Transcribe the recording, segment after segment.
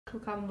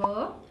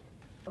Cucumber.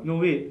 No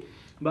wait,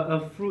 but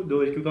a fruit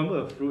though, is cucumber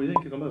a fruit?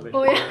 Isn't cucumber a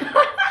vegetable? Oh yeah.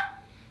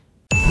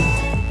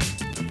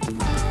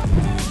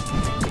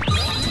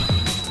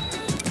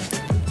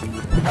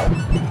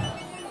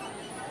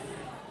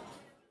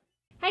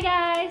 Hi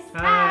guys!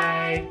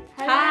 Hi!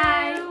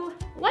 Hi!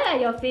 What are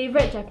your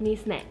favorite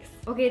Japanese snacks?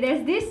 Okay,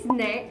 there's this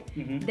snack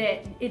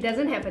that it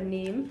doesn't have a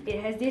name. It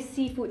has this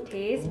seafood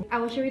taste. I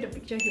will show you the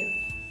picture here.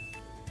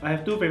 I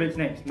have two favorite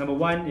snacks. Number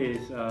one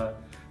is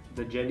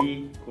the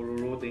jelly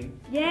kororo thing.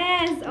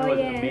 Yes! Oh it's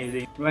yes!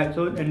 amazing. Right,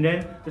 so and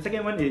then the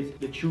second one is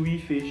the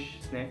chewy fish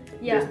snack.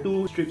 Yeah. There's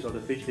two strips of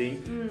the fish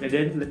thing and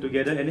then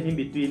together and then in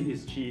between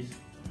is cheese.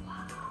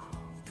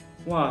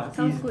 Wow,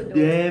 Sounds it's good though.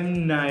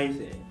 damn nice.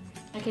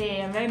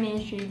 Okay, I'm very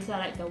mainstream, so I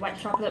like the white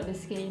chocolate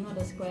biscuit, you know,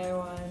 the square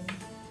one.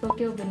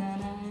 Tokyo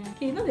banana.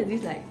 Okay, you know there's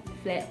this like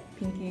flat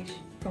pinkish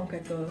prawn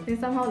cracker. Then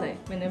somehow like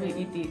whenever you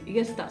eat it, it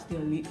gets stuck to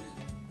your lips.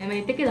 And when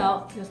you take it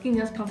out, your skin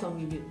just comes out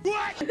with it.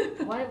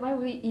 Why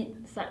would we eat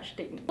such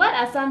thing? What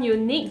are some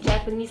unique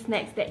Japanese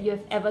snacks that you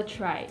have ever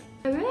tried?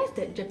 I realized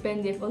that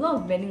Japan, they have a lot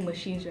of vending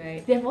machines,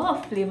 right? They have a lot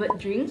of flavoured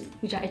drinks,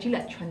 which are actually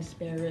like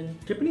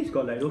transparent. Japanese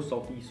got like those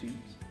salty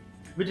sweets.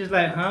 Which is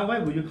like, huh, why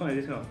would you count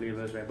this kind of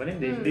flavors, right? But then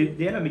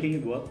they end up making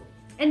it work.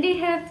 And they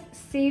have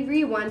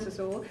savoury ones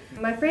also.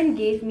 My friend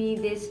gave me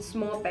this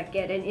small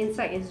packet and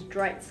inside is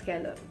dried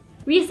scallop.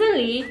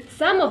 Recently,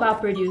 some of our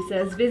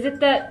producers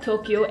visited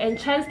Tokyo and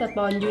chanced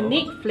upon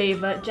unique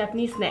flavoured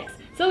Japanese snacks.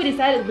 So we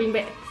decided to bring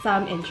back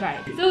some and try.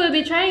 So we'll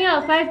be trying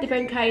out 5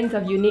 different kinds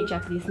of unique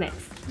Japanese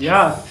snacks.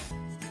 Yeah!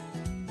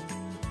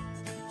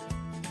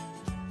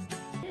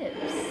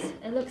 Chips.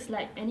 It looks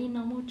like any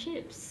normal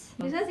chips.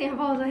 This one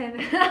Singapore also have.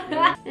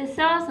 It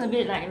sounds a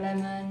bit like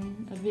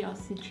lemon, a bit of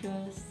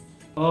citrus.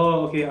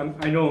 Oh, okay,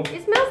 I know.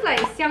 It smells like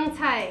xiang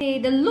cai. Okay,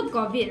 the look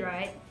of it,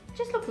 right?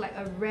 Just looks like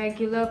a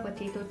regular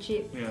potato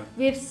chip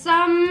with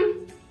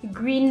some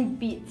green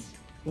bits.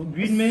 What,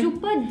 green man?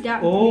 Super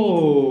dark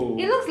green.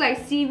 It looks like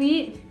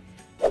seaweed.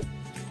 Okay,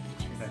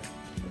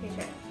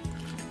 try.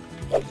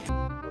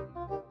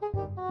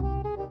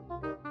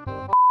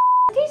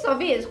 The taste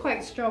of it is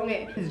quite strong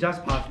eh. It's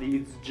just parsley.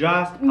 It's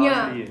just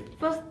parsley.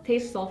 First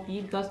taste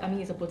salty because I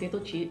mean it's a potato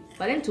chip,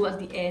 but then towards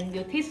the end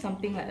you'll taste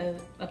something like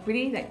a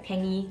pretty like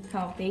tangy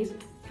kind of taste.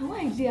 And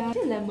what is it? Is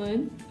it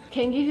lemon?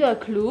 Can give you a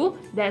clue.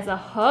 There's a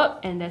herb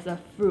and there's a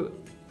fruit.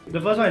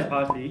 The first one is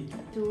parsley.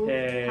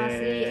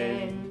 Parsley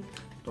and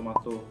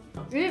tomato.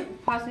 is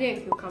it parsley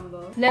and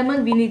cucumber?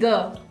 Lemon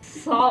vinegar.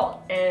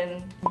 Salt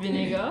and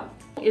vinegar.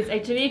 It's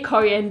actually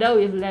coriander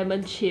with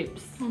lemon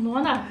chips. Oh, no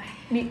wonder.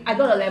 I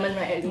got the lemon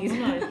right at least.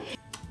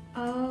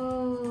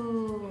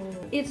 Oh,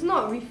 it's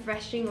not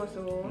refreshing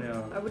also.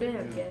 Yeah. I wouldn't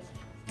have guessed.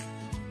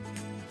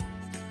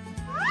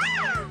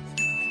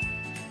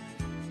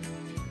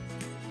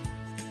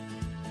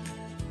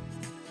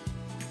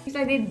 It's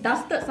like they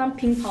dusted some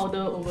pink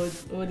powder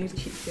over these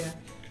chips here.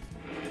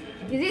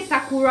 Is it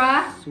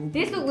sakura?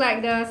 This looks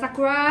like the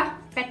sakura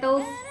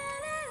petals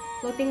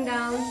floating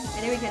down,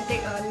 and then we can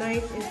take a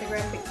nice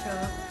Instagram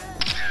picture.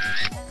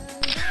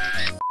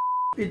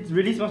 It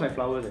really smells like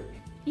flowers.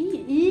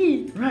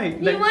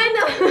 Right. Like, why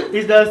not?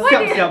 It's the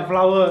siap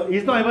flower.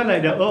 It's not even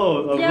like the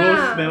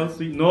rose smells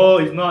sweet. No,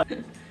 it's not.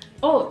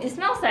 Oh, it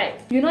smells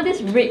like, you know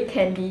this red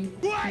candy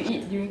you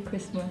eat during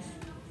Christmas?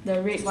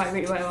 The red,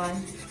 white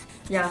one.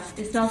 Yeah,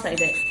 it smells like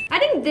that. I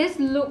think this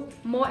looked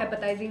more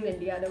appetizing than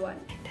the other one.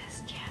 It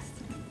does, yes.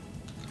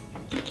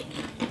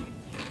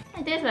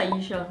 It tastes like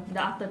Yisha,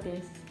 the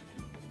aftertaste.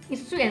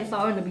 It's sweet and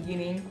sour in the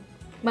beginning,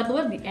 but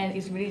towards the end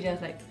it's really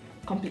just like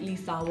completely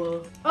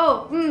sour.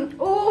 Oh,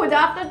 the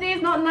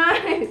aftertaste not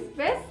nice.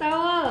 Very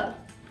sour.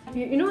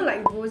 You know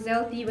like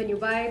Roselle tea, when you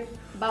buy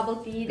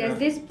bubble tea, there's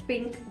this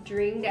pink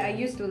drink that I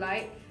used to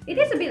like. It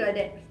tastes a bit like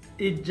that.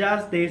 It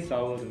just tastes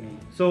sour to me.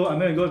 So I'm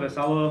gonna go with a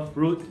sour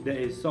fruit that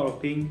is sort of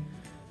pink.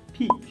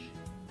 Peach.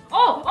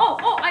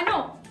 Oh, I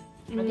know!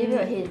 I'll give you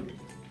a hint.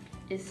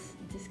 It's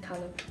this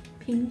color.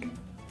 Pink.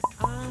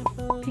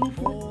 Pink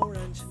fruit.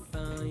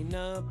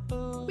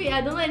 Wait,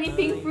 I don't know any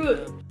pink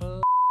fruit.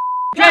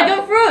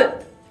 Dragon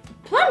fruit!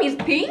 Plum is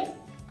pink?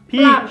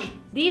 Peach! Plum.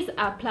 These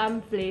are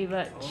plum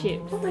flavoured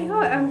chips. Oh my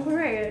god, I'm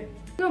correct.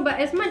 No, but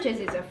as much as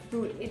it's a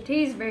fruit, it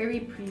tastes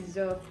very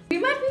preserved. It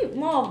reminds me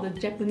more of the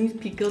Japanese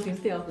pickles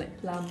instead of like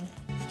plum.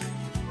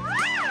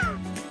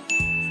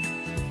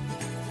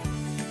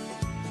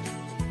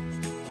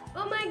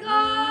 Oh my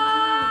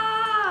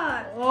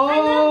god! Oh I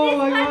love this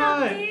my kind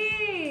god! of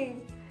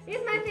thing!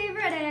 It's my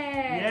favourite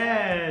eh!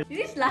 Yes! Is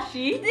this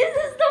Slushie? This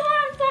is the one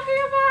I'm talking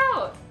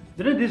about!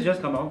 Didn't this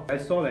just come out? I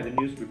saw like the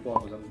news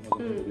report or something of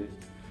this.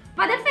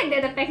 But the fact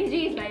that the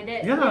packaging is like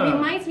that, Yeah. it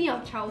reminds me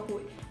of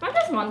childhood. I'm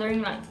just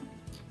wondering, like,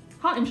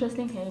 how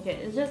interesting can you get?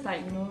 It's just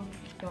like, you know,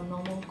 your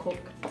normal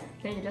Coke.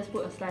 Then you just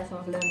put a slice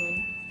of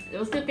lemon. It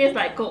will still taste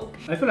like Coke.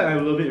 I feel like I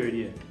love it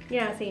already.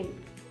 Yeah, same.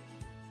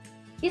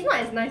 It's not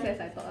as nice as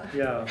I thought.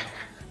 Yeah.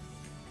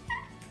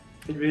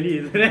 It really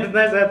is. As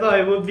nice as I thought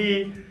it would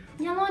be.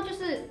 Yeah, no, 就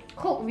是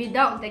Coke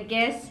without the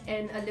gas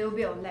and a little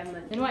bit of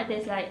lemon. You know what it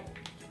tastes like?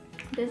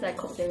 It tastes like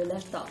Coke that you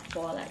left out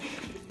for like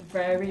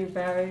very,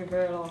 very,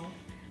 very long.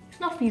 It's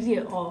not fizzy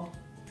at all.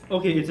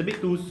 Okay, it's a bit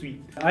too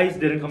sweet. The ice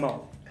didn't come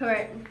out.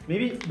 Correct.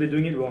 Maybe we're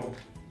doing it wrong.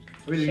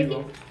 Are we doing Shake it it.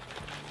 wrong?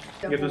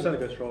 You have to set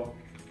like a straw.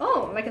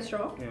 Oh, like a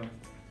straw? Yeah.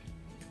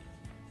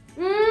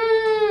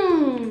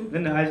 Mmm!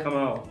 Then the ice come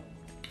out.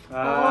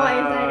 Oh,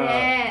 it's like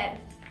that.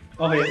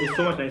 Okay, it's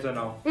so much nicer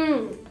now.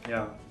 Mmm.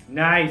 Yeah.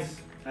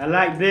 Nice. I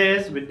like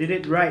this. We did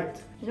it right.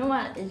 You know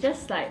what? It's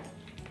just like,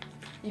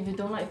 if you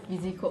don't like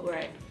fizzy Coke,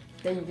 right?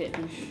 Then you get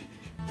this.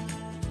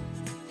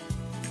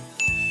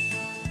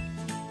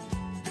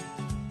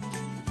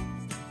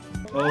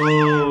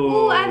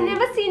 Oh. Oh, I've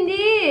never seen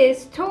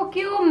this.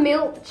 Tokyo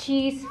Milk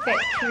Cheese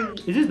Factory.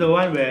 Is this the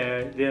one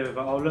where they have an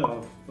outlet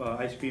of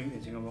ice cream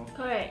in Singapore?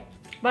 Correct.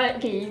 But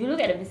okay, if you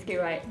look at the biscuit,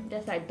 right?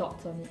 There's like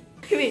dots on it.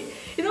 Wait,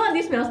 you know what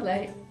this smells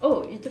like?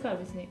 Oh, you took out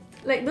the biscuit.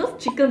 Like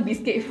those chicken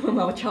biscuits from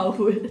our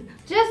childhood.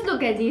 Just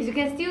look at this. You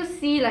can still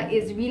see like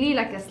it's really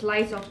like a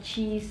slice of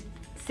cheese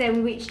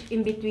sandwiched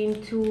in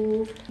between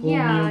two.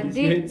 Yeah,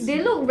 biscuits.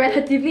 they look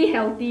relatively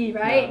healthy,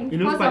 right? Yeah, it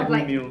looks Because quite of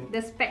like wholemeal.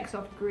 the specks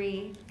of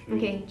grey.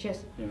 Okay,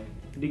 cheers. Yeah.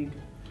 Ding.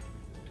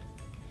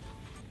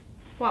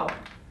 Wow.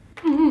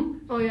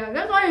 Oh yeah,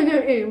 that's why you need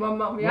to eat in one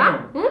mouth,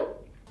 yeah?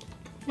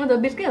 Well, the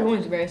biscuit alone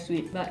is very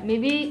sweet, but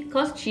maybe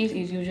because cheese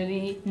is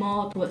usually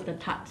more towards the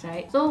tart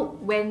side. So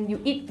when you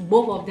eat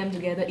both of them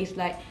together, it's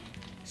like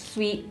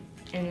sweet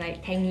and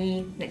like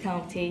tangy, that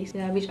kind of taste.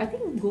 Yeah, which I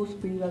think goes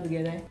pretty well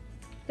together.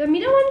 The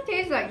middle one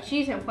tastes like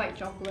cheese and white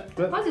chocolate.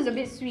 Good. Because it's a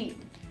bit sweet.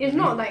 It's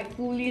not like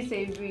fully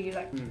savory,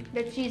 like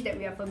the cheese that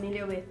we are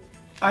familiar with.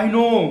 I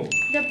know!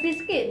 The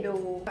biscuit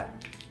though.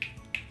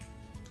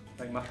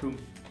 Like mushroom.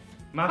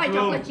 White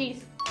chocolate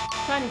cheese.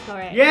 One is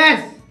correct.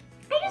 Yes!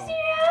 Are you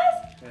serious?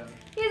 Yeah.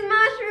 It's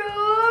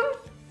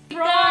mushroom!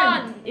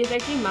 Prawn! It's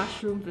actually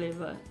mushroom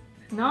flavour.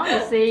 Now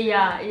you say,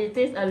 yeah, it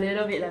tastes a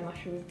little bit like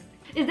mushroom.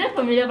 It's that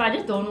familiar, but I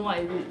just don't know what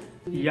it is.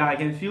 Yeah, I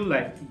can feel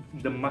like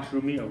the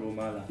mushroomy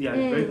aroma. Lah. Yeah,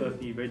 it's very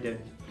earthy, very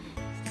dense.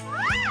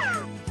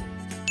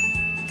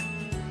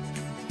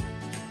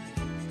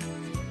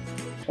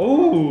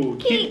 Oh,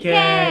 Kit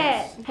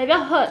Kats! Have you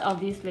heard of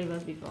these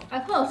flavours before?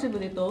 I've heard of sweet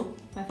potato.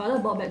 My father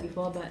bought back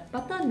before, but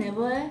butter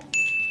never eh.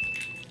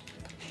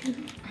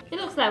 It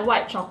looks like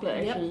white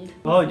chocolate Yep. actually.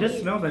 Oh, it just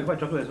smells like white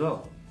chocolate as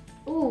well.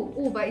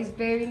 Oh, but it's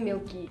very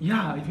milky.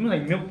 Yeah, it smells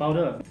like milk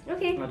powder.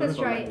 Okay, I don't let's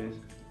know if I try like it. this.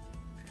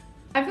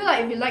 I feel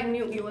like if you like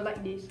milk, you will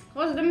like this.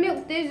 Because the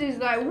milk taste is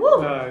like,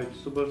 woo!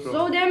 It's super strong.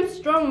 So damn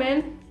strong,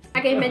 man.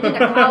 I can imagine the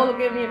cow look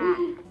at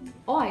me.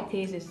 All I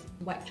taste is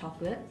white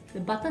chocolate.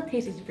 The butter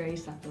taste is very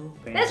subtle.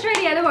 Let's try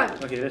the other one.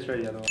 Okay, let's try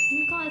the other one. Oh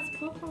my god, it's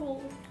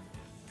purple.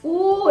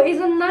 Oh,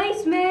 it's a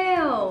nice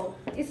smell.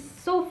 It's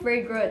so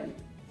fragrant.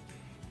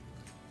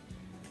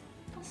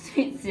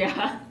 Sweet,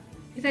 yeah.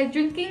 It's like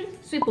drinking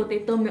sweet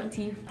potato milk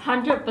tea.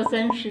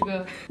 100%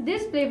 sugar.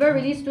 This flavor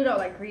really stood out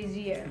like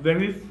crazy.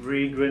 Very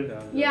fragrant.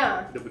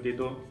 Yeah. The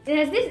potato. It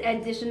has this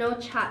additional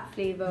chaat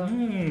flavor,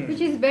 Mm. which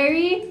is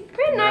very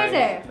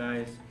nice.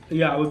 Nice.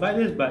 Yeah, I would buy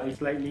this, but it's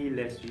slightly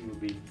less sweet would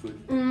be good.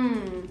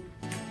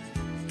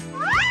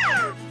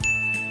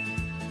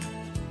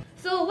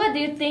 So what do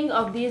you think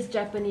of these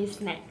Japanese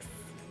snacks?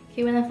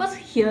 Okay, when I first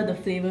hear the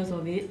flavors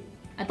of it,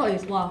 I thought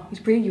it's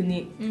pretty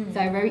unique. It's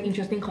like a very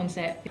interesting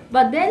concept.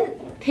 But then,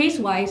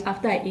 taste-wise,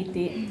 after I ate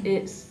it,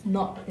 it's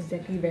not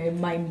exactly very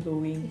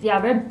mind-blowing. They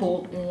are very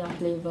bold in their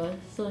flavours.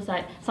 So it's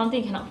like something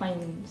you cannot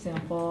find in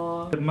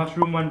Singapore. The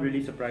mushroom one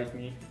really surprised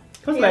me.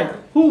 Because Yeah.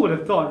 like, who would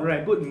have thought,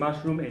 right? Put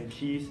mushroom and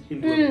cheese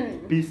into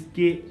a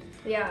biscuit.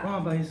 Yeah. Wow,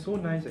 but it's so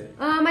nice eh.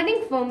 I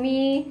think for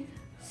me,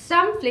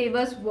 some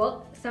flavors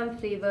work, some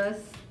flavors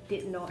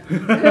did not.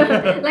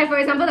 Like for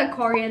example, the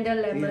coriander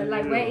lemon.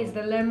 Like where is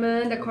the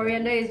lemon? The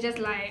coriander is just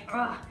like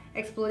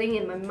exploding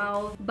in my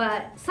mouth.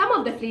 But some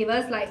of the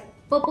flavors, like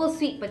purple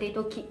sweet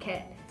potato Kit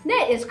Kat,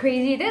 that is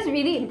crazy. That's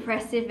really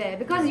impressive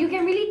because you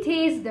can really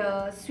taste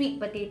the sweet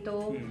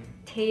potato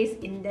taste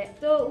in that.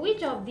 So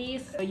which of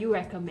these do you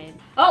recommend?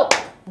 Oh!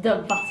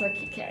 The butter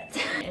Kit Kat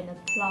and the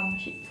plum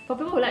chips. For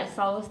people who like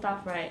sour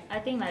stuff, right? I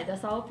think like the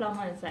sour plum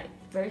one is like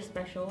very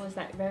special. It's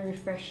like very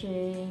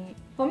refreshing.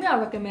 For me, I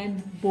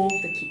recommend both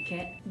the Kit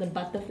Kat, the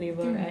butter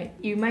flavor, right?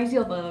 It reminds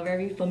you of a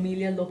very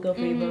familiar local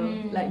flavor,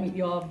 like with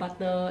your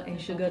butter and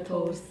sugar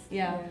toast.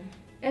 Yeah.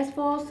 As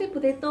for sweet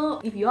potato,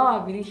 if you all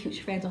are really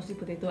huge fans of sweet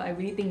potato, I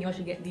really think you all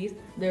should get this.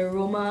 The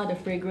aroma, the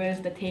fragrance,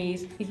 the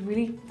taste is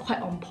really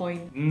quite on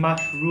point.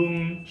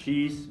 Mushroom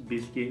cheese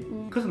biscuit.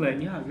 Because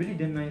like, yeah, really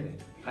damn nice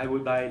eh. I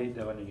would buy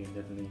that one again,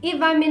 definitely. If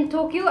I'm in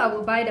Tokyo, I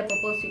will buy the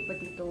purple sweet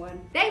potato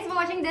one. Thanks for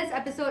watching this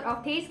episode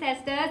of Taste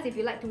Testers. If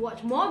you'd like to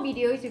watch more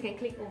videos, you can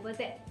click over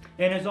there.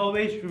 And as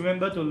always,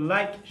 remember to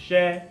like,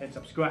 share, and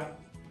subscribe.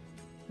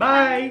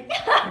 Bye!